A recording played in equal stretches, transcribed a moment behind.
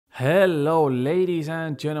Hello ladies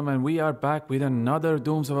and gentlemen, we are back with another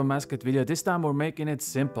Dooms of a Masked video. This time we're making it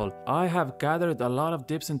simple. I have gathered a lot of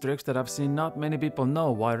tips and tricks that I've seen not many people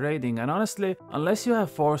know while raiding, and honestly, unless you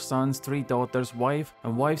have 4 sons, 3 daughters, wife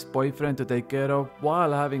and wife's boyfriend to take care of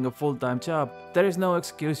while having a full-time job, there is no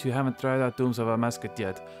excuse you haven't tried out Dooms of a Masked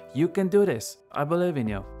yet. You can do this. I believe in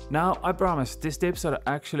you. Now, I promise, these tips are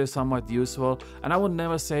actually somewhat useful, and I would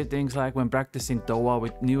never say things like when practicing ToA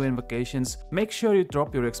with new invocations, make sure you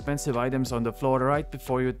drop your expensive items on the floor right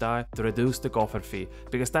before you die to reduce the Kephri fee,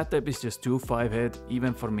 because that tip is just too 5-hit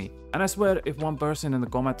even for me. And I swear, if one person in the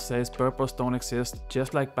comment says purples don't exist,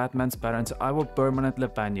 just like Batman's parents, I will permanently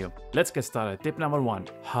ban you. Let's get started. Tip number 1.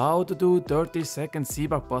 How to do 30-second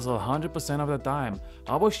Zebak puzzle 100% of the time.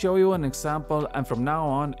 I will show you an example, and from now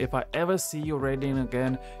on, if I ever see you raiding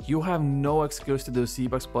again, you have no excuse to do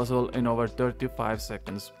Zebak's puzzle in over 35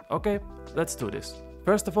 seconds. Okay, let's do this.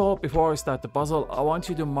 First of all, before I start the puzzle, I want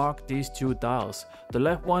you to mark these 2 tiles. The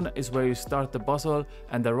left one is where you start the puzzle,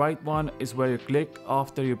 and the right one is where you click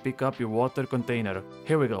after you pick up your water container.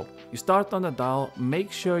 Here we go. You start on the tile,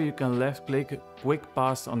 make sure you can left click, quick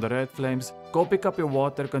pass on the red flames, go pick up your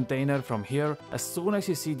water container from here. As soon as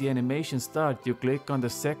you see the animation start, you click on the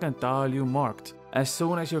second tile you marked. As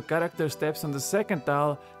soon as your character steps on the second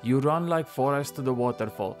tile, you run like Forrest to the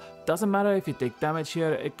waterfall. Doesn't matter if you take damage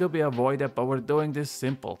here, it could be avoided, but we're doing this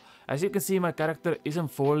simple. As you can see, my character isn't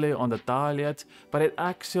fully on the tile yet, but it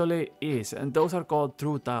actually is, and those are called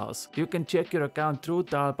true tiles. You can check your account true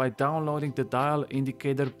tile by downloading the tile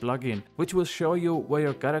indicator plugin, which will show you where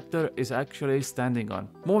your character is actually standing on.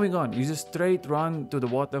 Moving on, use a straight run to the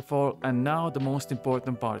waterfall, and now the most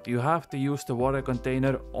important part. You have to use the water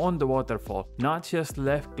container on the waterfall, not just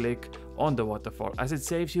left click on the waterfall, as it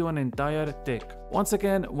saves you an entire tick. Once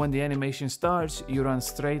again, when the animation starts, you run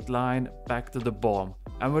straight line back to the bomb.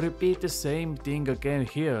 And we repeat the same thing again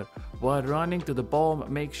here. While running to the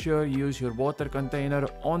bomb, make sure you use your water container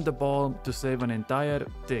on the bomb to save an entire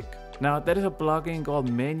tick. Now, there is a plugin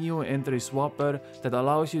called Menu Entry Swapper that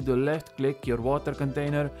allows you to left click your water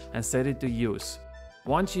container and set it to use.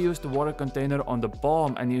 Once you use the water container on the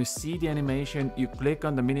bomb and you see the animation, you click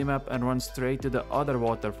on the minimap and run straight to the other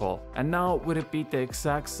waterfall. And now we repeat the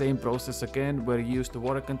exact same process again, where you use the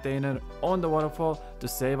water container on the waterfall to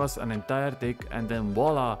save us an entire tick, and then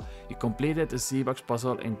voila, you completed the Zebak's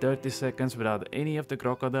puzzle in 30 seconds without any of the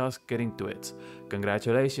crocodiles getting to it.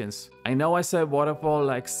 Congratulations! I know I said waterfall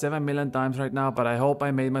like 7 million times right now, but I hope I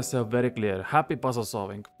made myself very clear. Happy puzzle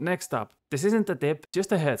solving. Next up, this isn't a tip,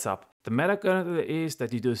 just a heads up. The meta currently is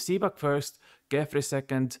that you do Zebak first, Kephri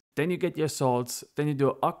second, then you get your salts, then you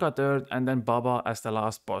do Akkha third, and then Baba as the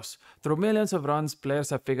last boss. Through millions of runs, players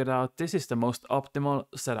have figured out this is the most optimal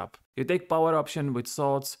setup. You take power option with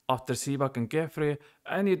salts after Zebak and Kephri,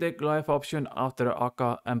 and you take life option after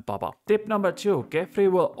Akkha and Baba. Tip number 2, Kephri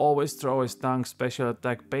will always throw his tongue special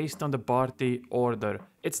attack based on the party order.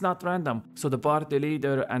 It's not random, so the party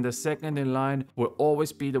leader and the second in line will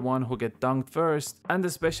always be the one who get tongued first, and the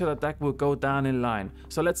special attack will go down in line.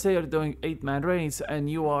 So let's say you're doing 8-man raids and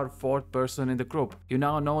you are 4th person in the group. You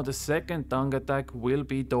now know the second tongue attack will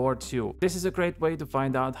be towards you. This is a great way to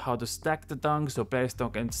find out how to stack the tongue so players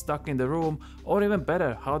don't get stuck in the room, or even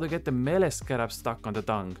better, how to get the melee scarab stuck on the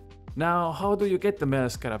tongue. Now, how do you get the melee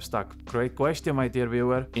scarab stuck? Great question, my dear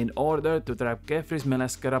viewer. In order to trap Kephri's melee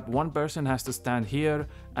scarab, one person has to stand here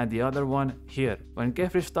and the other one here. When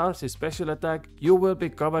Kephri starts his special attack, you will be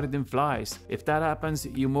covered in flies. If that happens,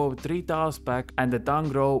 you move 3 tiles back and the tongue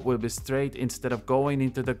row will be straight instead of going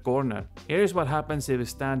into the corner. Here's what happens if you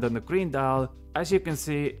stand on the green tile. As you can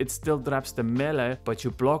see, it still traps the melee, but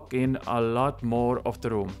you block in a lot more of the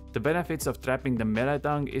room. The benefits of trapping the melee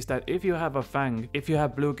tongue is that if you have a fang, if you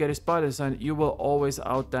have blue Keris Partisan, you will always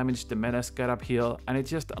outdamage the melee scarab heal, and it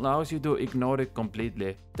just allows you to ignore it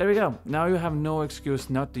completely. There we go. Now you have no excuse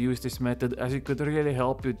not to use this method, as it could really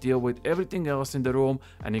help you deal with everything else in the room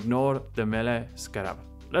and ignore the melee scarab.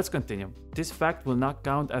 Let's continue. This fact will not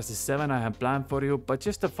count as the 7 I have planned for you, but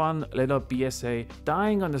just a fun little PSA.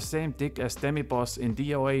 Dying on the same tick as demi-boss in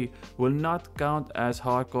ToA will not count as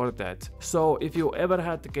hardcore death. So if you ever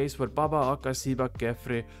had the case where Baba, Akkha, Zebak,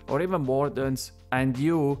 Kephri, or even Wardens and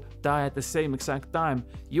you die at the same exact time,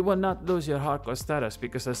 you will not lose your hardcore status,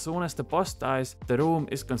 because as soon as the boss dies, the room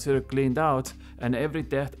is considered cleaned out and every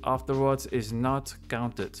death afterwards is not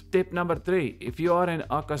counted. Tip number 3. If you are in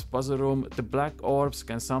Akkha's puzzle room, the black orbs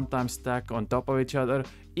can sometimes stack on top of each other,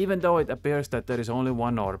 even though it appears that there is only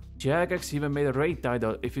one orb. Jagex even made a raid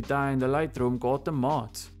title if you die in the light room called the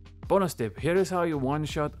Mods. Bonus tip, here is how you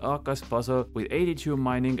one-shot Akkha's puzzle with 82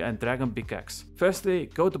 mining and dragon pickaxe. Firstly,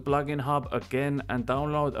 go to plugin hub again and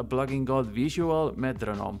download a plugin called Visual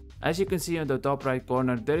Metronome. As you can see on the top right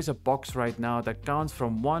corner, there is a box right now that counts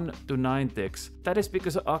from 1 to 9 ticks. That is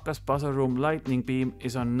because Akkha's puzzle room lightning beam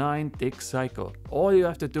is on 9 tick cycle. All you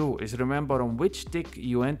have to do is remember on which tick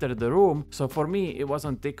you enter the room. So for me it was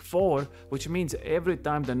on tick 4, which means every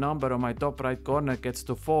time the number on my top right corner gets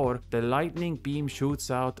to 4, the lightning beam shoots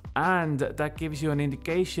out, and that gives you an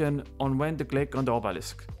indication on when to click on the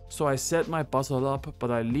obelisk. So I set my puzzle up,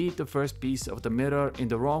 but I leave the first piece of the mirror in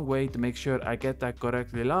the wrong way to make sure I get that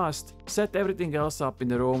correctly last. Set everything else up in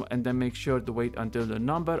the room and then make sure to wait until the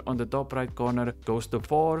number on the top right corner goes to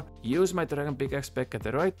 4. Use my dragon pickaxe spec at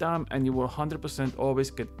the right time and you will 100%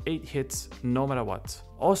 always get 8 hits no matter what.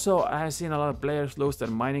 Also, I have seen a lot of players lose their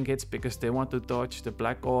mining hits because they want to dodge the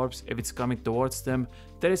black orbs if it's coming towards them.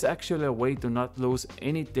 There is actually a way to not lose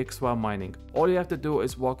any ticks while mining. All you have to do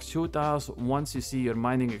is walk 2 tiles once you see your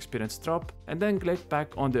mining experience drop, and then click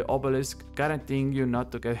back on the obelisk, guaranteeing you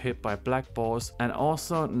not to get hit by black balls and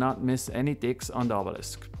also not miss any ticks on the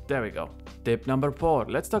obelisk. There we go. Tip number 4.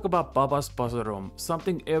 Let's talk about Baba's puzzle room,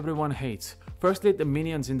 something everyone hates. Firstly, the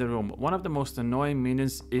minions in the room. One of the most annoying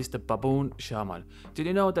minions is the baboon shaman. Did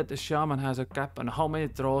you know that the shaman has a cap on how many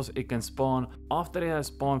trolls it can spawn? After it has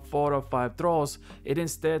spawned 4 or 5 trolls, it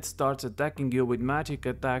instead starts attacking you with magic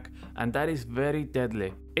attack, and that is very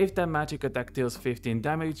deadly. If that magic attack deals 15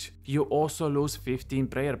 damage, you also lose 15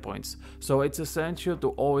 prayer points. So it's essential to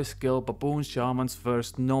always kill baboon shamans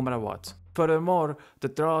first no matter what. Furthermore, the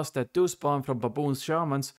trolls that do spawn from baboon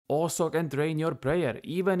shamans also can drain your prayer,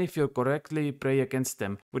 even if you correctly pray against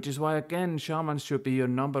them, which is why again shamans should be your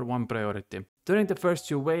number 1 priority. During the first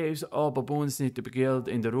 2 waves, all baboons need to be killed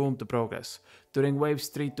in the room to progress. During waves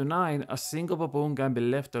 3 to 9, a single baboon can be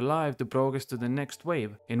left alive to progress to the next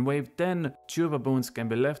wave. In wave 10, 2 baboons can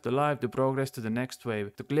be left alive to progress to the next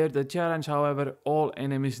wave. To clear the challenge, however, all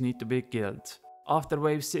enemies need to be killed. After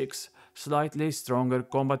wave 6, slightly stronger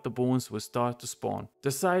combat baboons will start to spawn.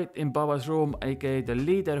 The site in Baba's room, aka the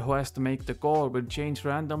leader who has to make the call, will change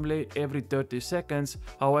randomly every 30 seconds.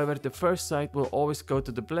 However, the first site will always go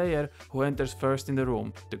to the player who enters first in the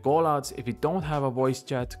room. The callouts, if you don't have a voice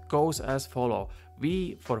chat, goes as follow: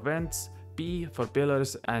 V for vents, P for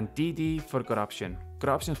pillars, and DD for corruption.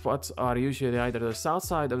 Corruption spots are usually either the south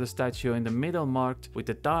side of the statue in the middle marked with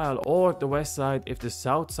the tile, or the west side if the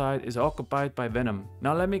south side is occupied by venom.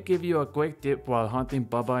 Now let me give you a quick tip while hunting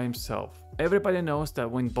Baba himself. Everybody knows that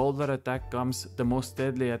when boulder attack comes, the most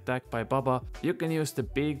deadly attack by Baba, you can use the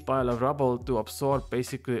big pile of rubble to absorb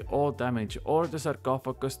basically all damage, or the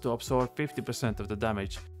sarcophagus to absorb 50% of the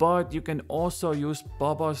damage. But you can also use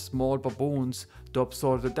Baba's small baboons to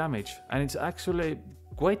absorb the damage, and it's actually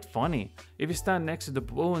quite funny. If you stand next to the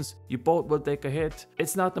baboons, you both will take a hit.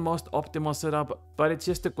 It's not the most optimal setup, but it's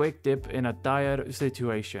just a quick tip in a dire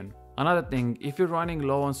situation. Another thing, if you're running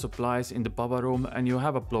low on supplies in the Baba room and you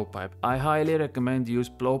have a blowpipe, I highly recommend use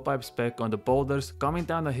blowpipe spec on the boulders coming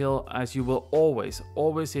down the hill, as you will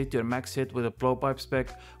always hit your max hit with a blowpipe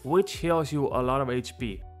spec, which heals you a lot of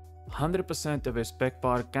HP. 100% of your spec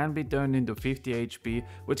bar can be turned into 50 HP,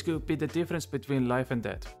 which could be the difference between life and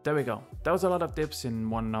death. There we go. That was a lot of tips in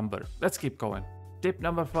one number. Let's keep going. Tip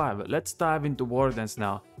number 5. Let's dive into Wardens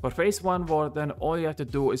now. For phase 1 Warden, all you have to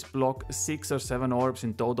do is block 6 or 7 orbs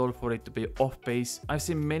in total for it to be off base. I've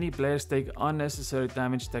seen many players take unnecessary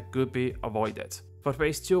damage that could be avoided. For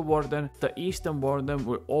phase 2 Warden, the Eastern Warden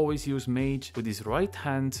will always use Mage with his right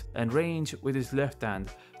hand and Range with his left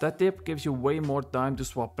hand. That tip gives you way more time to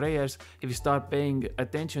swap prayers if you start paying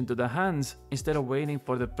attention to the hands instead of waiting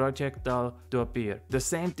for the projectile to appear. The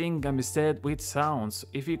same thing can be said with sounds.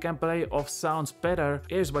 If you can play off sounds better,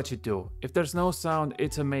 here's what you do. If there's no sound,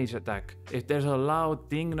 it's a Mage attack. If there's a loud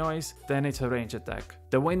ding noise, then it's a range attack.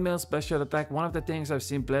 The windmill special attack, one of the things I've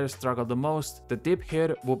seen players struggle the most. The tip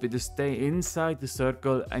here will be to stay inside the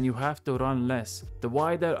circle and you have to run less. The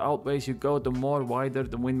wider outways you go, the more wider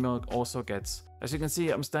the windmill also gets. As you can see,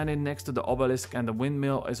 I'm standing next to the obelisk and the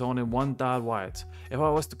windmill is only 1 tile wide. If I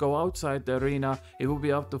was to go outside the arena, it would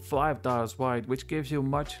be up to 5 tiles wide, which gives you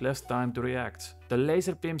much less time to react. The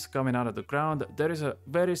laser beams coming out of the ground, there is a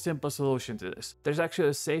very simple solution to this. There's actually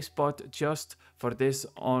a safe spot just for this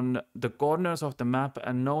on the corners of the map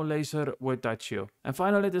and no laser will touch you. And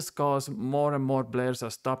finally, the skulls, more and more players are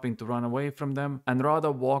stopping to run away from them and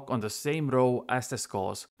rather walk on the same row as the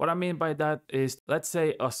skulls. What I mean by that is, let's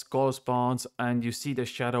say a skull spawns and you see the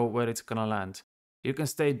shadow where it's gonna land. You can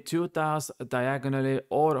stay 2 tiles diagonally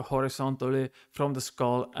or horizontally from the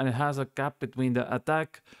skull, and it has a gap between the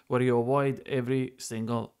attack where you avoid every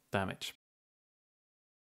single damage.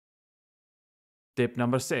 Tip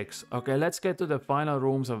number 6. Okay, let's get to the final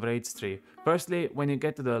rooms of Raids 3. Firstly, when you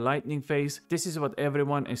get to the lightning phase, this is what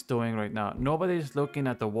everyone is doing right now. Nobody is looking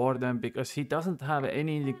at the Warden because he doesn't have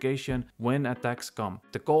any indication when attacks come.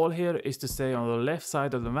 The goal here is to stay on the left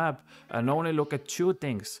side of the map and only look at 2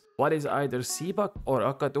 things. What is either Zebak or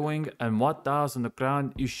Akkha doing and what tiles on the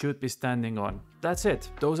ground you should be standing on. That's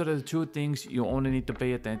it. Those are the 2 things you only need to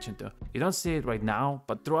pay attention to. You don't see it right now,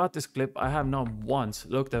 but throughout this clip I have not once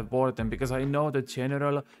looked at Warden because I know the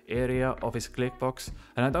general area of his clickbox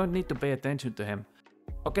and I don't need to pay attention to him.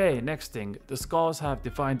 Okay, next thing. The skulls have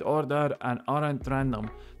defined order and aren't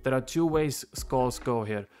random. There are 2 ways skulls go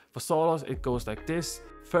here. For solos it goes like this.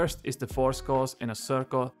 First is the 4 skulls in a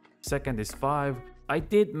circle. Second is 5. I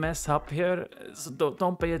did mess up here, so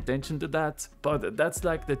don't pay attention to that, but that's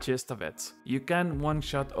like the gist of it. You can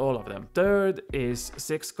one-shot all of them. Third is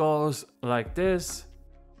 6 skulls like this.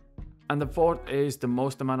 And the fourth is the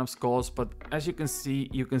most amount of skulls, but as you can see,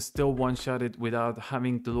 you can still one-shot it without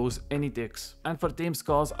having to lose any ticks. And for team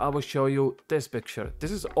skulls, I will show you this picture.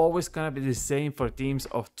 This is always gonna be the same for teams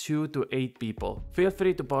of 2 to 8 people. Feel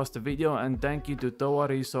free to pause the video and thank you to ToA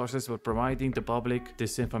Resources for providing the public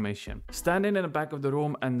this information. Standing in the back of the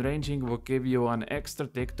room and ranging will give you an extra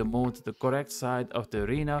tick to move to the correct side of the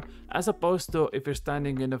arena, as opposed to if you're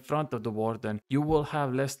standing in the front of the Warden, you will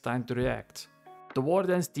have less time to react. The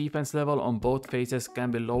Warden's defense level on both phases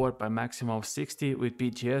can be lowered by maximum of 60 with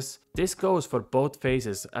BGS. This goes for both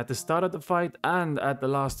phases, at the start of the fight and at the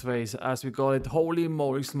last phase, as we call it. Holy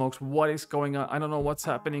moly smokes, what is going on? I don't know what's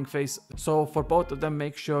happening phase. So for both of them,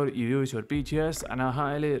 make sure you use your BGS, and I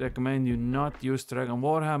highly recommend you not use Dragon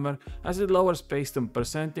Warhammer as it lowers based on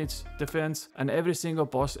percentage defense, and every single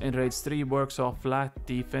boss in Raids 3 works off flat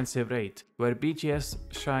defensive rate, where BGS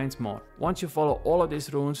shines more. Once you follow all of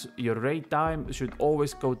these runes, your raid time should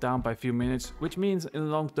always go down by a few minutes, which means in the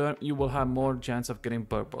long term you will have more chance of getting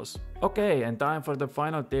purples. Okay, and time for the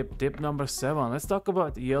final tip, tip number 7. Let's talk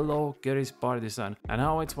about yellow Keris Partisan and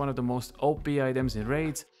how it's one of the most OP items in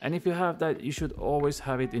raids, and if you have that, you should always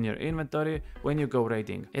have it in your inventory when you go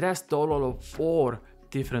raiding. It has total of 4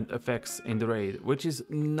 different effects in the raid, which is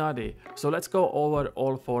nutty. So let's go over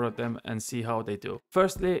all 4 of them and see how they do.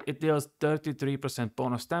 Firstly, it deals 33%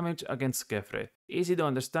 bonus damage against Kephri. Easy to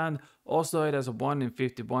understand. Also, it has a 1 in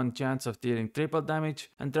 51 chance of dealing triple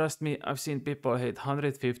damage, and trust me, I've seen people hit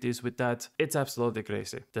 150s with that. It's absolutely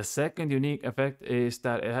crazy. The second unique effect is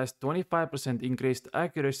that it has 25% increased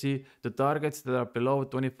accuracy to targets that are below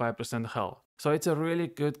 25% health. So it's a really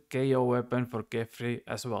good KO weapon for Kephri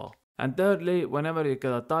as well. And thirdly, whenever you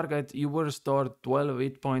kill a target, you will restore 12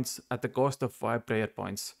 hit points at the cost of 5 prayer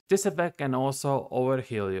points. This effect can also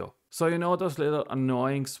overheal you. So you know those little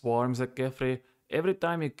annoying swarms at Kephri? Every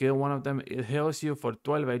time you kill one of them, it heals you for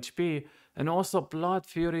 12 HP, and also Blood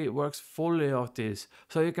Fury works fully off this,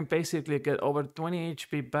 so you can basically get over 20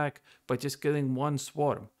 HP back by just killing one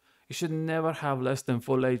swarm. You should never have less than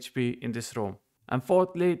full HP in this room. And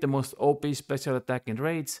fourthly, the most OP special attack in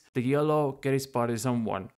raids, the yellow Keris Partisan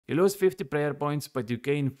 1. You lose 50 prayer points, but you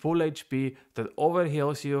gain full HP that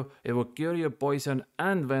overheals you, it will cure your poison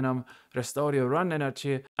and venom, restore your run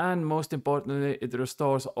energy, and most importantly, it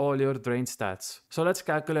restores all your drain stats. So let's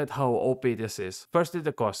calculate how OP this is. Firstly,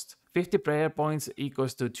 the cost. 50 prayer points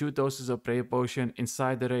equals to 2 doses of prayer potion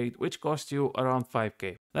inside the raid, which costs you around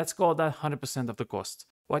 5k. Let's call that 100% of the cost.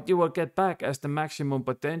 What you will get back as the maximum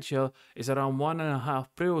potential is around 1.5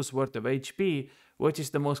 brews worth of HP, which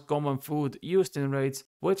is the most common food used in raids,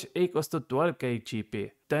 which equals to 12k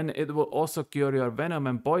GP. Then it will also cure your venom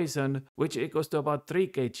and poison, which equals to about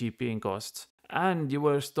 3k GP in costs. And you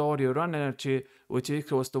will restore your run energy, which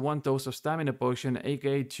equals to 1 dose of stamina potion,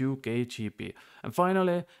 aka 2k GP. And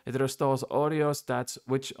finally, it restores all your stats,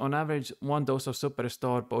 which on average 1 dose of super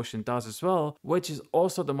restore potion does as well, which is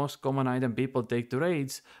also the most common item people take to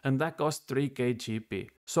raids, and that costs 3k GP.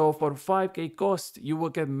 So for 5k cost, you will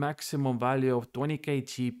get maximum value of 20k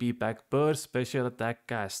GP back per special attack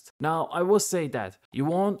cast. Now, I will say that you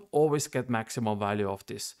won't always get maximum value of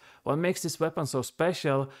this. What makes this weapon so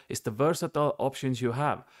special is the versatile options you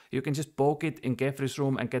have. You can just poke it in Kephri's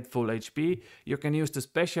room and get full HP. You can use the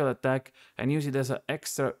special attack and use it as an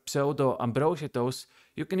extra pseudo ambrosia dose.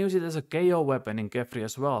 You can use it as a KO weapon in Kephri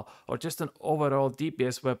as well, or just an overall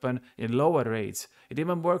DPS weapon in lower raids. It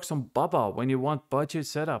even works on Baba when you want budget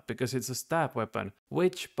setup because it's a stab weapon,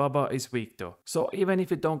 which Baba is weak to. So even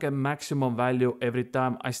if you don't get maximum value every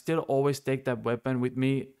time, I still always take that weapon with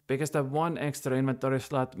me because that one extra inventory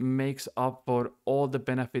slot makes up for all the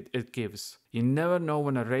benefit it gives. You never know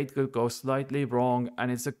when a raid could go slightly wrong,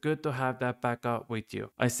 and it's good to have that backup with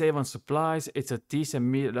you. I save on supplies, it's a decent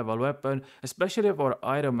mid-level weapon, especially for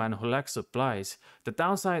Iron Man who lacks supplies. The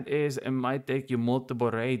downside is it might take you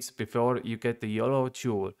multiple raids before you get the yellow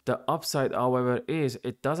jewel. The upside, however, is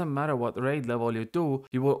it doesn't matter what raid level you do,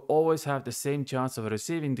 you will always have the same chance of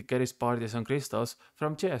receiving the Keris Partisan crystals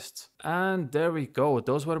from chests. And there we go,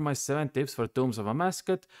 those were my 7 tips for Dooms of a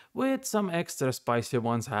Mascot, with some extra spicy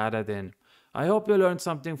ones added in. I hope you learned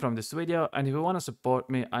something from this video, and if you want to support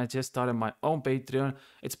me, I just started my own Patreon.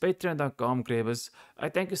 It's patreon.com/Kriibus. I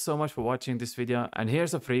thank you so much for watching this video, and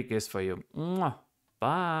here's a free kiss for you. Mwah.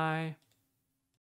 Bye!